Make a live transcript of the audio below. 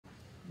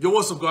Yo,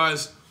 what's up,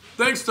 guys?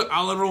 Thanks to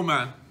Alan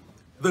Roman,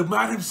 the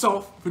man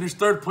himself, finished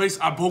 3rd place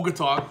at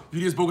Bogota,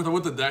 VDS Bogota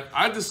with the deck.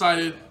 I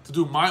decided to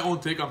do my own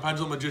take on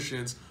Pendulum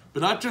Magicians, but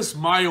not just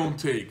my own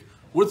take.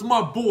 With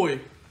my boy,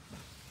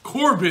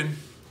 Corbin.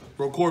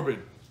 Bro,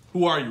 Corbin,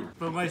 who are you?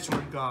 The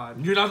Lightsword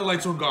God. You're not the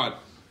Lightsword God.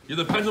 You're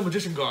the Pendulum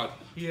Magician God.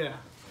 Yeah.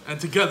 And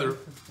together,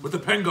 with the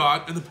Pen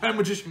God and the Pen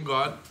Magician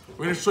God,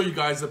 we're going to show you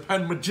guys the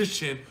Pen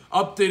Magician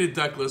updated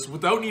deck list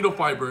without needle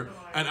fiber.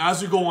 And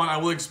as we go on, I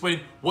will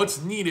explain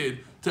what's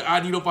needed to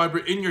add needle fiber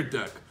in your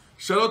deck.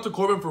 Shout out to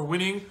Corbin for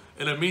winning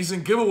an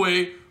amazing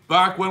giveaway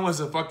back, when was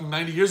it, fucking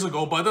 90 years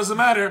ago. But it doesn't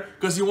matter,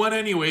 because he won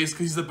anyways,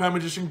 because he's the Pen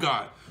Magician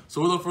God. So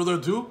without further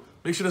ado,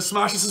 make sure to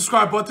smash the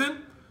subscribe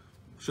button.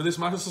 Should they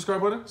smash the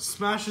subscribe button?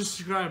 Smash the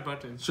subscribe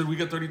button. Should we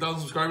get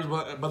 30,000 subscribers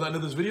by the end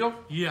of this video?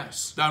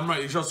 Yes. Damn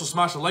right. You should also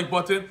smash the like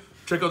button.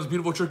 Check out this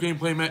beautiful trick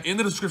gameplay, man, in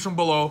the description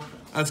below.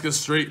 And let's get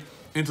straight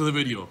into the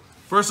video.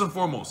 First and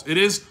foremost, it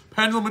is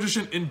Pendulum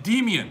Magician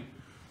ENDYMION.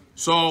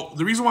 So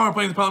the reason why we're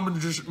playing the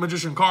Pendulum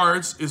Magician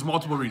cards is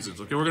multiple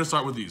reasons. Okay, we're gonna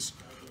start with these.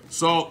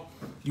 So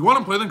you want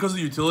to play them because of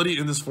the utility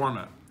in this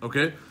format.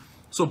 Okay,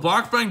 so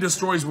Black Fang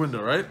destroys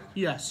window, right?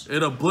 Yes.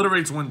 It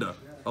obliterates window.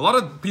 A lot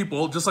of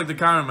people, just like the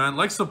cameraman,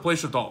 likes to play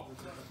Shadal.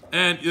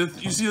 And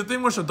if you see the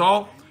thing with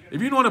Shadal,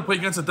 if you know how to play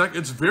against a deck,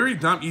 it's very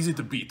damn easy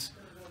to beat.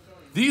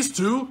 These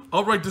two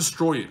outright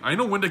destroy it. I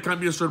know window can't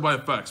be destroyed by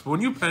effects, but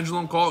when you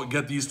pendulum call,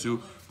 get these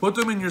two, put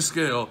them in your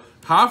scale,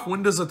 half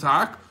window's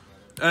attack,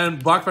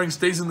 and Black Fang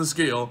stays in the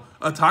scale.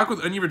 Attack with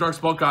any of your dark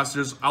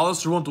spellcasters.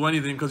 Alistair won't do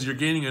anything because you're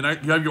gaining you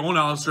have your own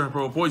Alistair and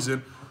Pro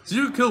Poison. So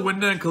you can kill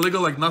Winda and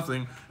Caliga like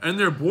nothing, and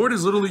their board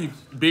is literally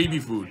baby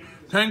food.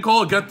 10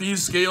 call, get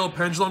these, scale,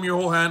 pendulum your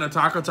whole hand,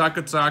 attack, attack,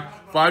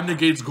 attack, 5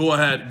 negates, go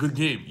ahead, good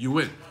game, you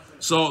win.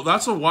 So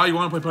that's why you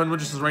want to play Pendulum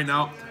Magicians right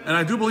now, and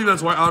I do believe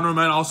that's why Alan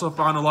Roman also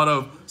found a lot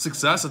of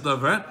success at the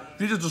event.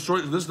 If you just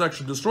destroy, this deck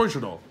should destroy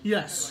Shadal.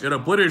 Yes. It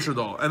obliterates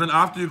Shadal, and then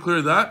after you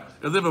clear that,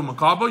 if they have a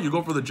Macabre, you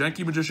go for the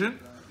Janky Magician,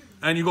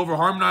 and you go for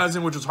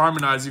Harmonizing, which is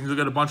Harmonizing, you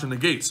get a bunch of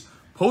negates.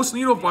 Post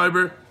Needle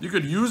Fiber, you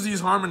could use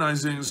these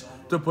Harmonizings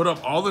to put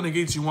up all the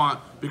negates you want,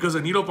 because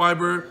a Needle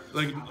Fiber,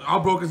 like, how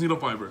broken is Needle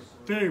Fiber?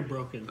 Very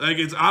broken. Like,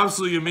 it's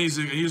absolutely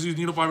amazing. And you use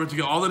Needle Fiber to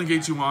get all the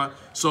negates you want.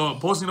 So,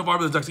 post Needle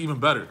Fiber, the deck's even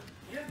better.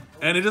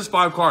 And it is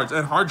 5 cards.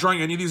 And hard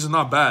drawing any of these is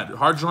not bad.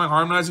 Hard drawing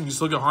Harmonizing, you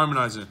still get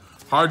Harmonizing.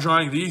 Hard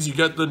drawing these, you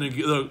get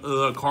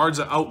the cards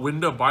that out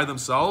window by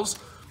themselves.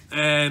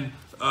 And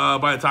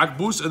by attack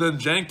boost. And then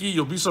Janky,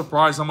 you'll be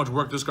surprised how much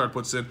work this card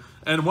puts in.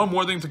 And one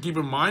more thing to keep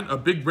in mind, a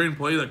big brain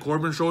play that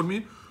Corbin showed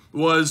me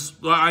was,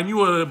 I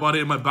knew about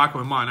it in my back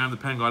of my mind. I'm the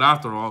Pen God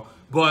after all.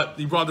 But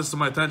he brought this to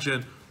my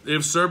attention.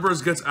 If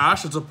Cerberus gets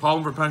Ash, it's a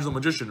problem for Pendulum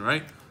Magician,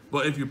 right?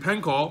 But if you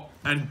Pen Call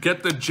and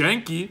get the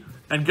Janky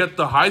and get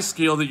the high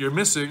scale that you're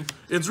missing,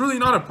 it's really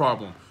not a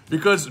problem.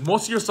 Because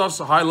most of your stuff's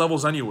high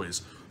levels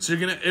anyways. So you're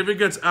gonna, if it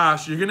gets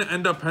Ash, you're gonna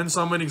end up Pen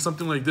summoning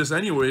something like this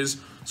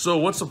anyways. So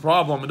what's the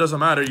problem? It doesn't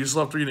matter. You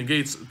still have 3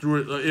 negates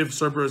through it if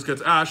Cerberus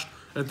gets Ash,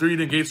 and 3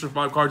 negates for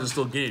 5 cards is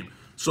still game.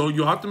 So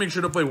you have to make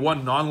sure to play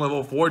 1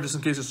 non-level 4 just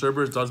in case the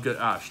Cerberus does get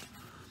Ashed.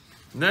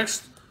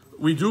 Next,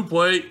 we are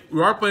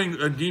playing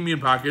a ENDYMION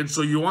package,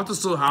 so you want to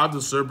still have the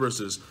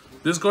Cerberuses.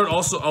 This card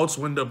also outs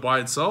Winda by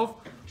itself.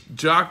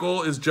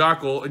 Jackal is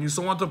Jackal, and you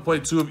still want to play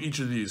 2 of each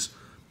of these.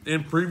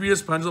 In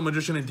previous Pendulum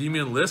Magician and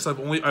ENDYMION lists, I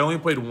only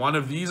played 1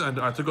 of these, and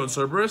I took out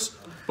Cerberus,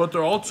 but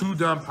they're all too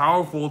damn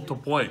powerful to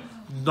play.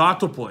 Not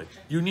to play.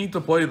 You need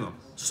to play them.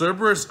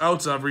 Cerberus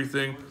outs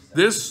everything.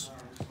 This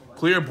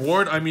clear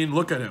board, I mean,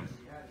 look at him.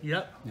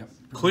 Yep.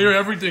 Clear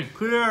everything.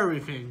 Clear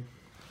everything.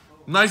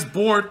 Nice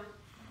board.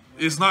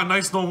 It's not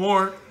nice no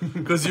more,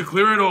 because you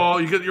clear it all,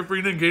 you get your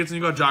free negates, and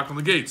you got Jackal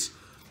negates.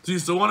 So you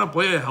still want to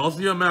play a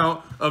healthy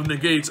amount of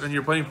negates, and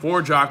you're playing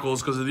 4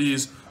 Jackals because of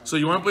these. So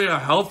you want to play a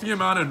healthy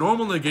amount of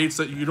normal negates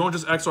that you don't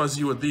just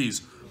XYZ with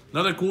these.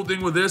 Another cool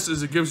thing with this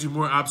is it gives you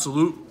more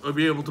absolute, or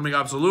be able to make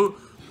absolute,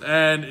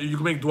 and you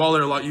can make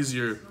Dweller a lot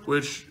easier,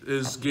 which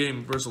is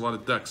game versus a lot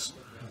of decks.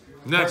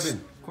 Next.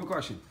 Corbin, quick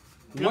question.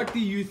 Yep. What do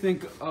you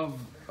think of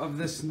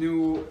this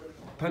new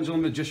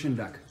Pendulum Magician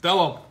deck?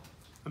 Tell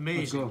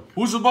Amazing.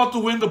 Who's about to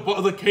win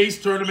the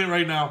case tournament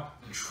right now?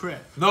 Trif.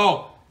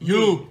 No,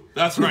 you.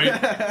 That's right.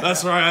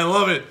 That's right. I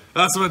love it.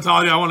 That's the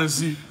mentality I want to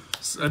see.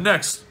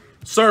 Next,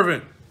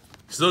 Servant.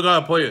 Still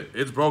gotta play it.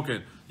 It's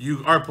broken.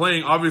 You are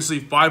playing obviously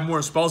 5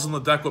 more spells in the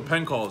deck with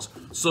Pen Calls,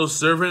 so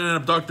Servant and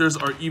Abductors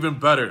are even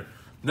better.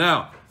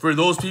 Now, for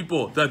those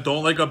people that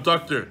don't like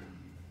Abductor,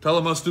 tell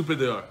them how stupid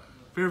they are.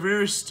 They're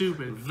very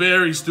stupid.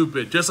 Very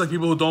stupid. Just like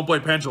people who don't play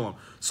Pendulum.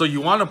 So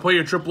you want to play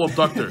your triple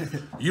Abductor.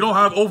 You don't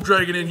have Oath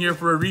Dragon in here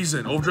for a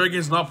reason. Oath Dragon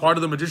is not part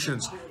of the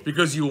Magicians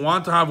because you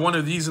want to have one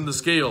of these in the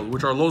scale,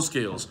 which are low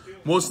scales.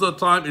 Most of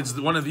the time, it's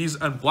one of these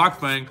and Black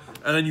Fang,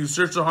 and then you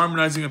search the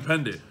Harmonizing and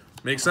Pend it.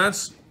 Make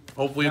sense?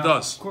 Hopefully it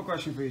does. Quick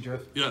question for you,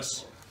 Trif.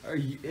 Yes.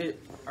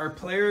 Are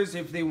players,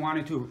 if they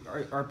wanted to,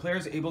 are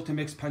players able to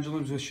mix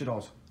pendulums with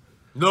Shadals?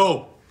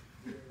 No.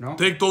 No?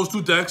 Take those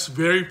 2 decks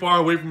very far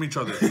away from each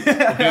other.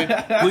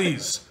 Okay?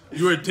 Please.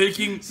 You are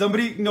taking.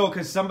 Somebody, no,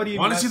 because somebody.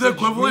 Want to see the messaged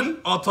equivalent?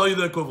 me- I'll tell you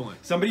the equivalent.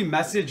 Somebody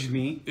messaged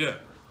me Yeah.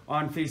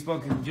 on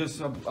Facebook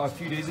just a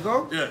few days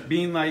ago, Yeah.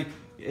 being like,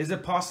 "Is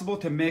it possible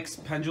to mix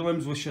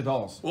pendulums with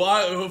Shadals?"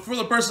 Well, for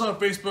the person on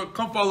Facebook,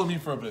 come follow me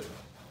for a bit.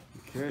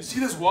 Okay. See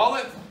this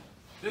wallet?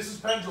 This is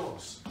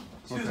pendulums.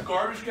 See this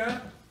garbage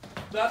can?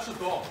 That's a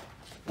doll.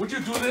 Would you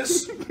do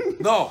this?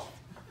 No.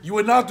 You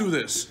would not do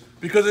this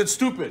because it's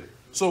stupid.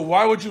 So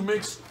why would you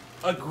mix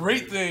a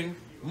great thing,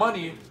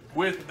 money,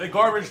 with a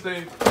garbage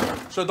thing,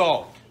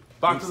 Shadal?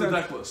 Back Makes to the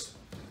sense. deck list.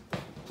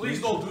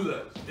 Please don't do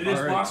that. It is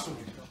All right. blasphemy.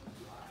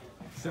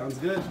 Sounds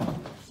good.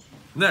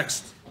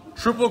 Next,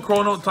 triple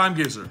chrono time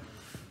gazer.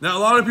 Now, a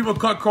lot of people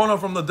cut chrono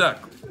from the deck.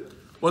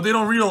 What they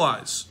don't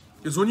realize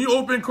is when you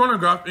open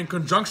chronograph in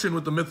conjunction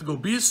with the mythical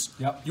beast,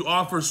 Yep. you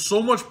offer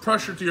so much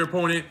pressure to your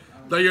opponent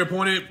that your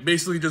opponent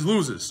basically just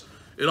loses.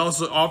 It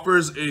also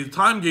offers a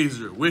time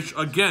gazer, which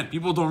again,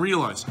 people don't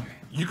realize.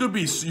 You could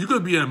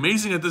be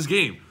amazing at this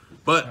game,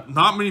 but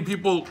not many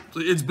people.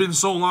 It's been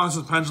so long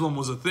since pendulum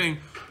was a thing.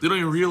 They don't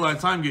even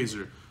realize time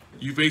gazer.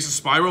 You face a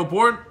spiral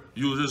board,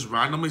 you'll just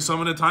randomly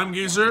summon a time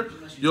gazer.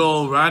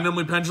 You'll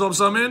randomly pendulum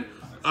summon.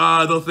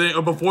 They'll think,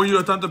 or before you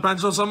attempt to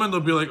pendulum summon,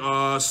 they'll be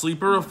like,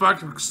 sleeper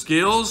effect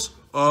scales.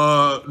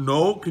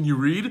 No, can you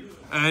read?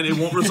 And it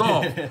won't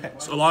resolve.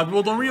 So a lot of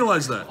people don't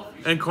realize that.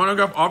 And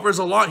chronograph offers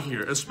a lot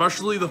here,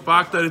 especially the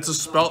fact that it's a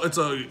spell.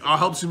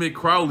 Helps you make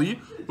Crowley,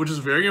 which is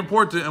very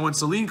important. And when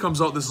Celine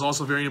comes out, this is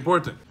also very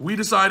important. We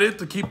decided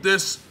to keep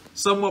this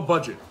somewhat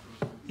budget.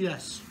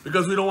 Yes.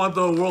 Because we don't want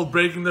the world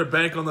breaking their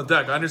bank on the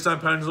deck. I understand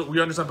Pendulum. We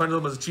understand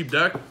Pendulum as a cheap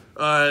deck.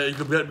 You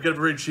can get it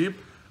very cheap.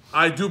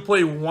 I do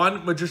play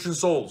one Magician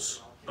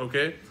Souls.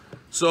 Okay,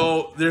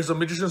 so there's a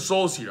Magician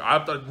Souls here. I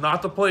have to,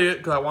 not to play it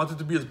because I want it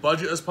to be as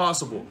budget as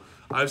possible.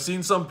 I've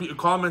seen some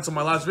comments on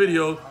my last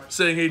video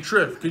saying, "Hey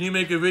Trif, can you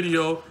make a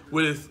video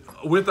with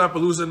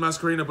Appaloosa and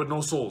Masquerena but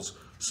no souls?"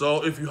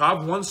 So if you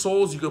have one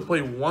souls, you can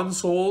play one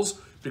souls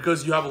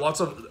because you have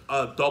lots of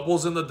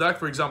doubles in the deck.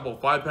 For example,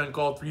 5 pen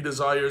call, 3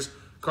 desires.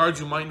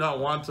 Cards you might not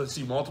want to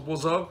see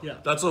multiples of. Yeah.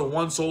 That's what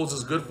one souls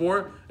is good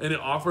for, and it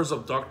offers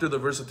Abductor the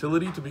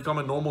versatility to become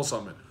a normal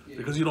summon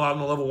because you don't have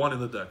no level 1 in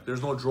the deck.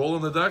 There's no droll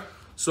in the deck,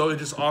 so it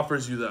just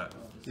offers you that.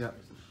 Yeah.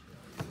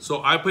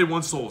 So I play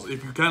one souls.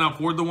 If you can't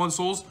afford the one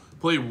souls,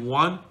 play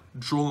one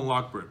droll and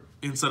lockbird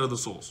instead of the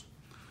souls.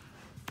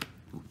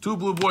 2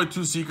 blue boy,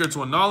 2 secrets,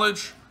 1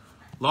 knowledge.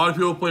 A lot of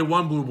people play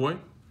 1 blue boy.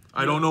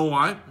 I don't know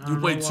why. You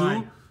play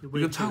 2. You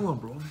can tell them,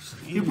 bro.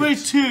 You play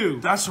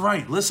 2. That's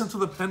right. Listen to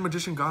the Pen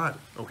Magician God.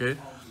 Okay.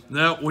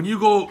 Now, when you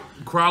go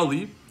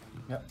Crowley,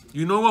 Yep.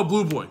 you know what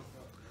blue boy?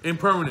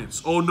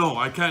 Impermanence. Oh no,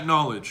 I can't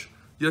knowledge.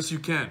 Yes, you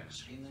can.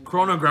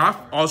 Chronograph.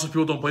 Also,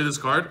 people don't play this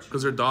card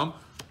because they're dumb.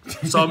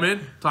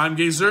 Summon, Time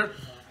Gazer,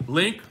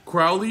 Link,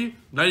 Crowley.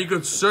 Now you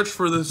can search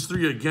for this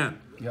 3 again.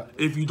 Yep.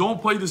 If you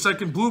don't play the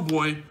second blue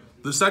boy,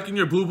 the second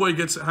your blue boy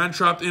gets hand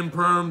trapped,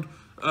 impermed,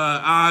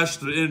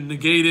 ashed,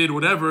 negated,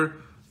 whatever,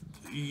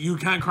 you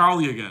can't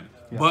Crowley again.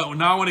 Yeah. But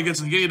now when it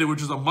gets negated,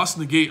 which is a must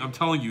negate, I'm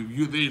telling you,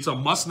 it's a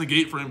must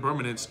negate for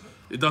impermanence.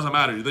 It doesn't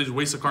matter. They just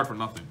waste a card for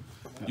nothing.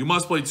 Yeah. You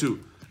must play 2.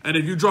 And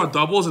if you draw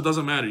doubles, it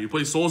doesn't matter. You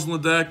play souls in the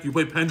deck, you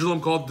play pendulum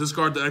called,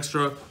 discard the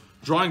extra.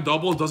 Drawing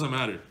doubles doesn't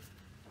matter.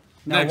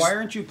 Now, Next. why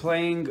aren't you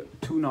playing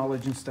 2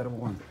 knowledge instead of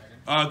 1?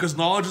 Because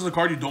knowledge is a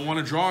card you don't want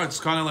to draw. It's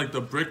kind of like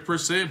the brick per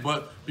se,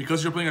 but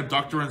because you're playing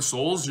Abductor and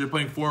Souls, you're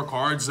playing 4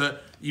 cards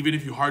that even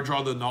if you hard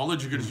draw the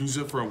knowledge, you can just use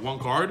it for 1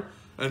 card.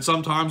 And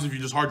sometimes if you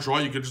just hard draw,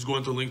 you can just go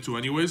into Link 2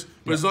 anyways.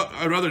 But it's not,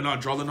 I'd rather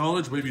not draw the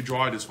knowledge, but if you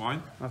draw it, it's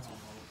fine.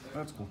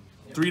 That's cool.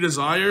 3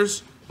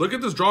 desires. Look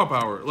at this draw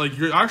power. Like,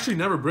 you're actually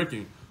never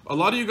bricking. A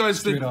lot of you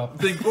guys think, up.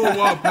 oh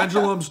wow,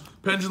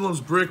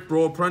 pendulum's brick,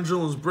 bro,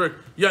 pendulum's brick.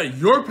 Yeah,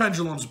 your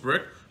pendulum's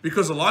brick,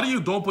 because a lot of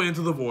you don't play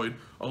Into the Void.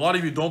 A lot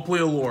of you don't play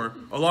Allure.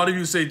 A lot of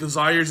you say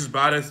Desires is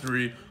bad at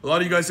 3. A lot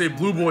of you guys say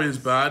Blue Boy is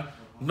bad.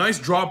 Nice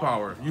draw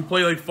power. You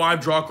play like 5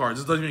 draw cards.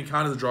 This doesn't even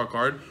count as a draw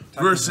card.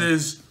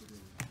 Versus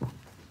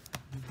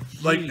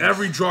like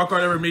every draw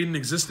card ever made in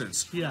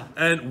existence. Yeah.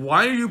 And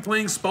why are you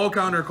playing spell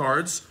counter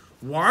cards?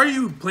 Why are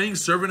you playing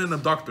Servant and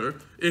Abductor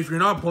if you're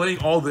not playing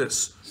all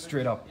this?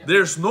 Straight up.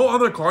 There's no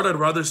other card I'd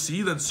rather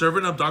see than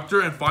Servant,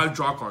 Abductor, and 5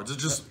 draw cards.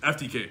 It's just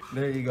FTK.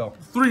 There you go.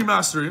 3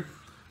 Mastery.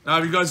 Now,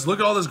 if you guys look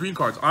at all those green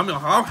cards, I mean,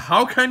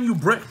 how can you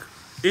brick?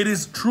 It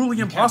is truly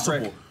impossible.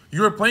 brick.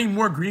 You're playing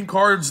more green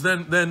cards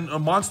than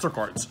monster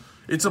cards.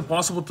 It's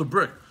impossible to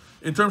brick.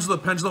 In terms of the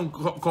pendulum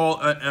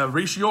call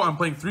ratio, I'm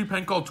playing 3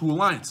 pen call, 2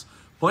 alliance.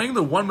 Playing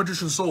the 1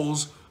 Magician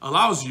Souls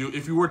allows you,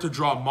 if you were to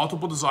draw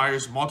multiple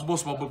desires, multiple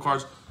spellbook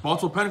cards,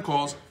 multiple pen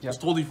calls, it's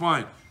totally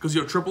fine. Because you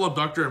have triple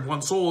Abductor and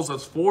 1 Souls,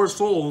 that's 4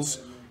 Souls,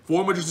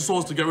 4 Magician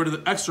Souls to get rid of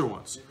the extra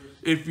ones.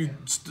 If you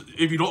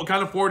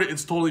can't afford it,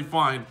 it's totally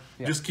fine.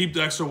 Just keep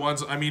the extra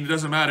ones. I mean, it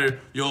doesn't matter.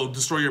 You'll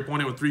destroy your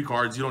opponent with 3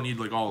 cards. You don't need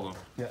like all of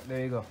them. Yeah,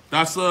 there you go.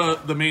 That's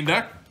the main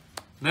deck.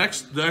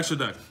 Next, the extra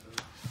deck.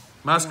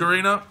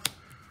 Masquerena,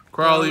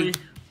 Crowley,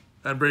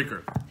 and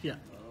Breaker. Yeah.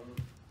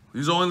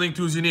 These are the only Link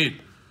 2s you need.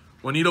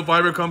 When Needle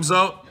Fiber comes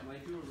out,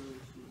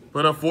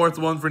 But a fourth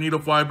one for needle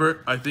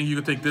fiber, I think you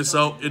could take this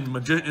out in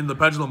the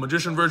Pendulum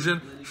Magician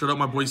version. Shout out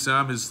my boy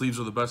Sam, his sleeves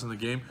are the best in the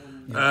game.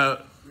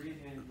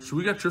 Should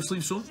we get Trif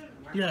sleeves soon?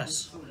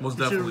 Yes. Most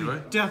definitely,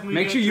 right? Definitely.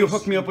 Make sure you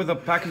hook me up with a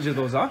package of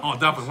those, huh? Oh,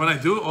 definitely. When I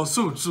do,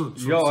 soon.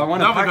 Yo, I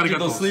want a package of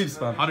those sleeves,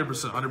 man.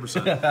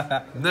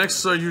 100%.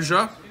 Next,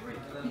 Yusha.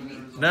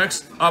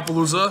 Next,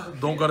 Appaloosa.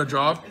 Don't got a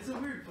job.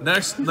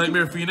 Next,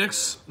 Nightmare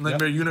Phoenix.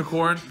 Nightmare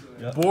Unicorn.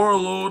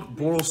 Borreload,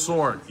 Boral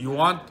Sword. You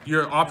want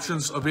your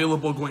options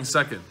available going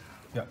second.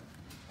 Yeah.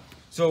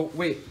 So,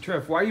 wait,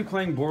 Trif, why are you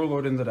playing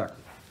Borreload in the deck?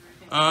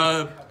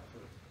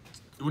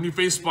 When you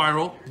face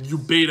Spiral, you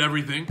bait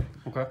everything.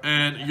 Okay.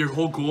 And your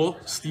whole goal,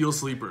 steal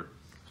Sleeper.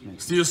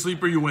 Steal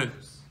Sleeper, you win.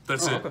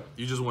 That's it. Okay.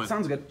 You just win.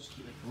 Sounds good.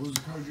 What was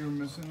the card you were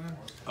missing there?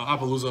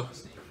 Appaloosa.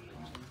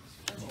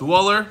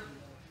 Dweller.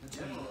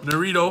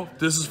 Naruto.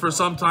 This is for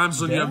sometimes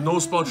when you have no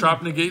spell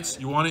trap negates.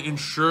 You want to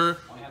ensure.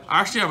 I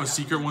actually have a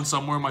secret one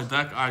somewhere in my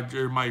deck.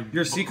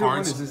 Your secret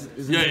cards. one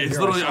is yeah, it it's here?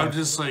 literally. I'm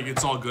just like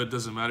it's all good.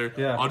 Doesn't matter.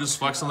 Yeah. I'll just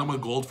flex on them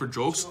with gold for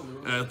jokes.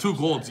 2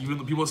 golds. Even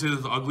though people say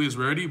that's the ugliest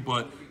rarity,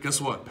 but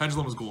guess what?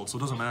 Pendulum is gold, so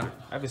it doesn't matter.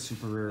 I have a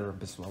super rare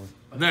Abyss Dweller.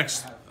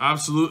 Next,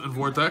 Absolute and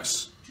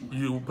Vortex.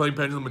 You play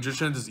Pendulum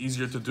Magician, it's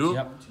easier to do.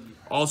 Yep.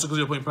 Also, because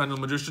you're playing Pendulum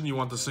Magician, you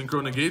want the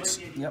Synchro Negates.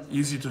 Yep.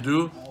 Easy to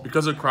do.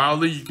 Because of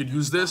Crowley, you could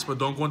use this, but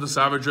don't go into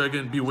Savage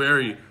Dragon. Be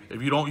wary.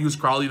 If you don't use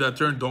Crowley that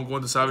turn, don't go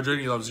into Savage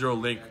Dragon. You'll have 0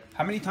 link.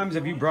 How many times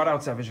have you brought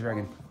out Savage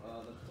Dragon?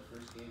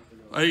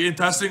 In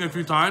testing a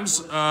few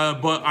times,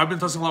 but I've been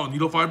testing a lot with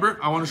Needle Fiber.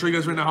 I want to show you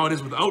guys right now how it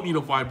is without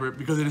Needle Fiber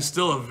because it is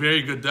still a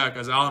very good deck,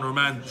 as Alan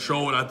Roman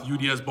showed at the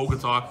UDS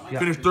Bogota. Yeah.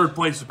 Finished 3rd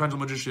place with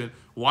Pendulum Magician.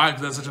 Why?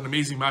 Because that's such an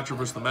amazing matchup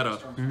versus the meta.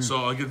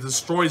 So like, it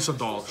destroys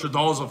Shadal.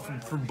 Shadal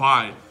is a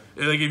buy.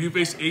 And, like if you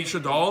face 8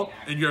 Shadal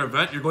in your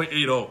event, you're going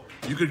 8-0.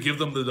 You could give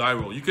them the die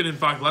roll. You could in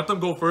fact let them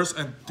go first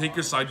and take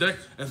your side deck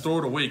and throw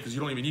it away because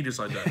you don't even need your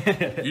side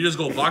deck. You just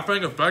go Black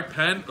Fang, effect,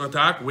 pen,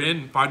 attack,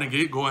 win, 5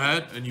 negate, go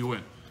ahead, and you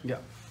win. Yeah.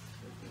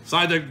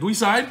 Side deck. Do we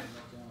side?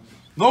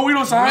 No, we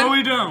don't side. No,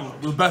 we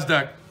don't. The best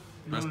deck.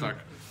 Best deck.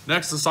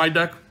 Next, the side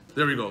deck.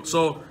 There we go.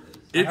 So,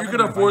 if you can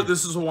afford,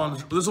 this is why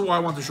I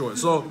want to show it.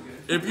 So,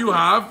 if you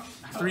have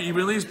 3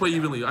 evenlies, play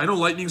evenly. I know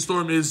Lightning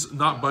Storm is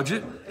not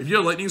budget. If you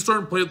have Lightning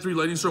Storm, play 3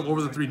 Lightning Storm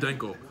over the 3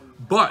 Denko.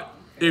 But,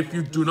 if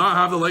you do not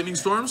have the Lightning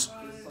Storms,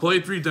 play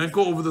 3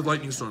 Denko over the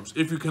Lightning Storms.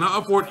 If you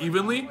cannot afford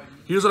evenly,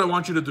 here's what I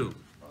want you to do.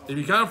 If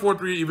you can't afford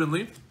 3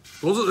 evenly,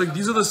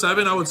 these are the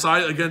 7 I would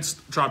side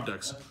against trap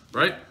decks.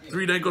 Right?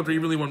 3 Denko, 3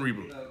 evenly, 1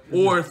 reboot.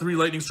 Or 3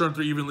 Lightning Storm,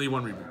 3 evenly,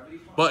 1 reboot.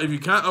 But if you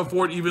can't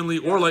afford evenly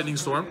or Lightning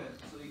Storm,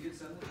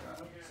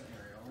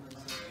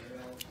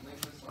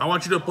 I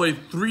want you to play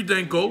 3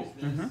 Denko,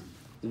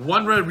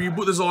 1 red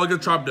reboot. This is all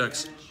good trap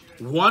decks.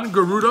 1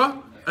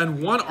 Garuda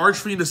and 1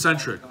 Archfiend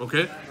Eccentric.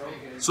 Okay?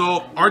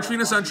 So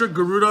Archfiend Eccentric,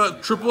 Garuda,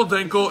 triple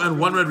Denko,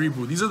 and 1 red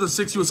reboot. These are the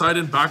 6 you would side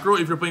in back row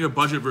if you're playing a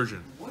budget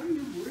version.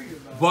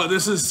 But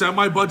this is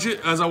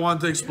semi-budget, as I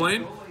wanted to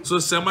explain. So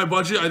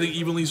semi-budget, I think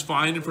evenly is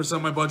fine for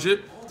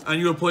semi-budget. And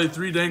you would play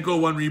 3 Denko,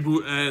 1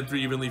 reboot, and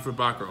 3 evenly for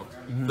back row.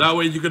 That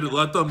way you could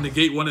let them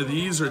negate one of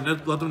these, or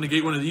let them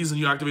negate one of these, and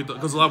you activate the,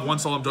 because they'll have 1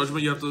 Solemn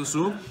Judgment you have to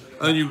assume,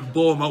 and then you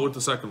blow them out with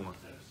the second one.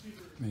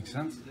 Makes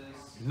sense.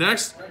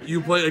 Next,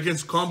 you play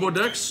against combo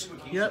decks.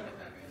 Yep.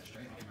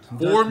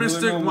 4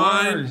 Mystic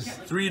Mind,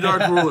 3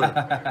 Dark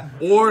Ruler,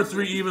 or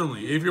 3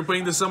 evenly. If you're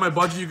playing the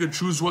semi-budget, you can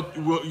choose what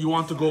you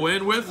want to go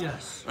in with.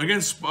 Yes.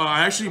 Against,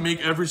 I actually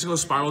make every single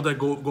Spiral deck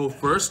go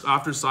first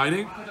after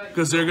siding,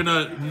 because they're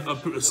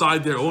gonna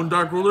side their own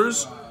Dark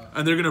Rulers,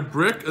 and they're gonna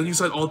brick, and you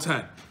side all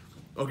 10.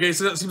 Okay,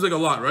 so that seems like a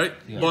lot, right?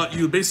 Yeah. But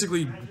you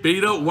basically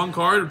beta 1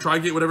 card, or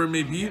Tri-Gate, whatever it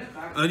may be,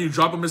 and then you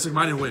drop a Mystic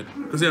Mind and win,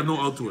 because they have no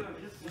out to it.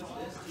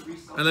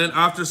 And then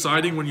after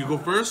siding, when you go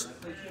first,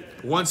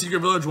 1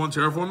 Secret Village, 1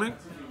 Terraforming.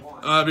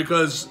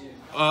 Because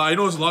I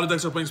know there's a lot of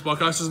decks that are playing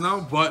Spellcasters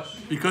now, but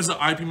because of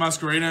IP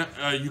Masquerade,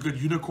 you could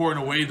Unicorn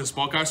away the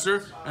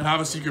Spellcaster and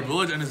have a Secret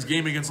Village, and it's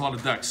game against a lot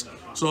of decks.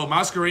 So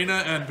Masquerade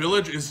and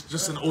Village is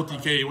just an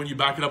OTK when you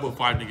back it up with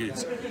 5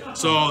 negates.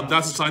 So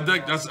that's a side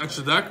deck, that's an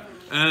extra deck,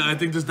 and I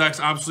think this deck's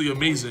absolutely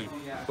amazing.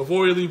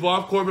 Before we leave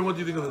off, Corbin, what do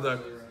you think of the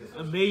deck?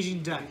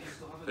 Amazing deck.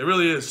 It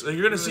really is. Like,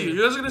 you're gonna see.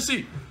 You guys are gonna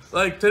see.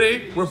 Like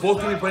today, we're both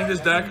gonna be playing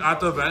this deck at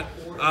the event.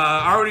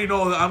 I already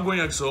know that I'm going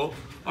XO.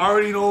 I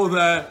already know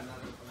that.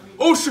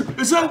 Oh shit!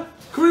 Is that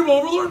Kareem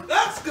Overlord?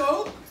 Let's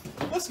go.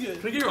 That's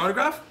good. Can I get your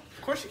autograph?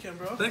 Of course you can,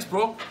 bro. Thanks,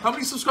 bro. How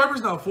many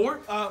subscribers now? 4?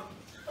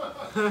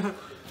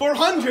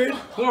 400.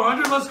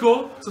 400. Let's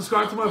go.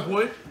 Subscribe to my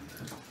boy.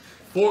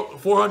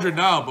 400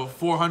 now, but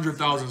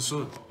 400,000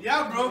 soon.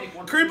 Yeah, bro.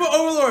 Kareem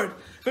Overlord.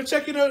 Go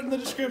check it out in the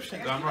description.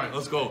 Damn right.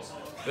 Let's go.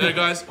 Yeah,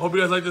 guys. Hope you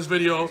guys like this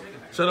video.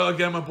 Shout out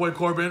again my boy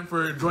Corbin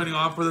for joining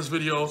on for this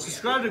video.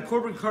 Subscribe to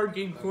Corbin Card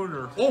Game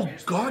Corner. Oh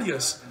God,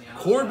 yes.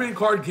 Corbin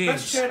Card Games.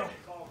 Best channel.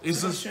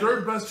 It's the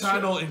 3rd best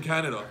channel in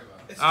Canada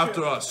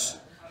after us.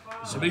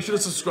 So make sure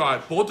to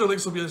subscribe. Both their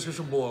links will be in the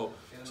description below.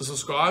 So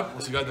subscribe.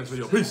 We'll see you guys next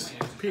video. Peace.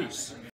 Peace.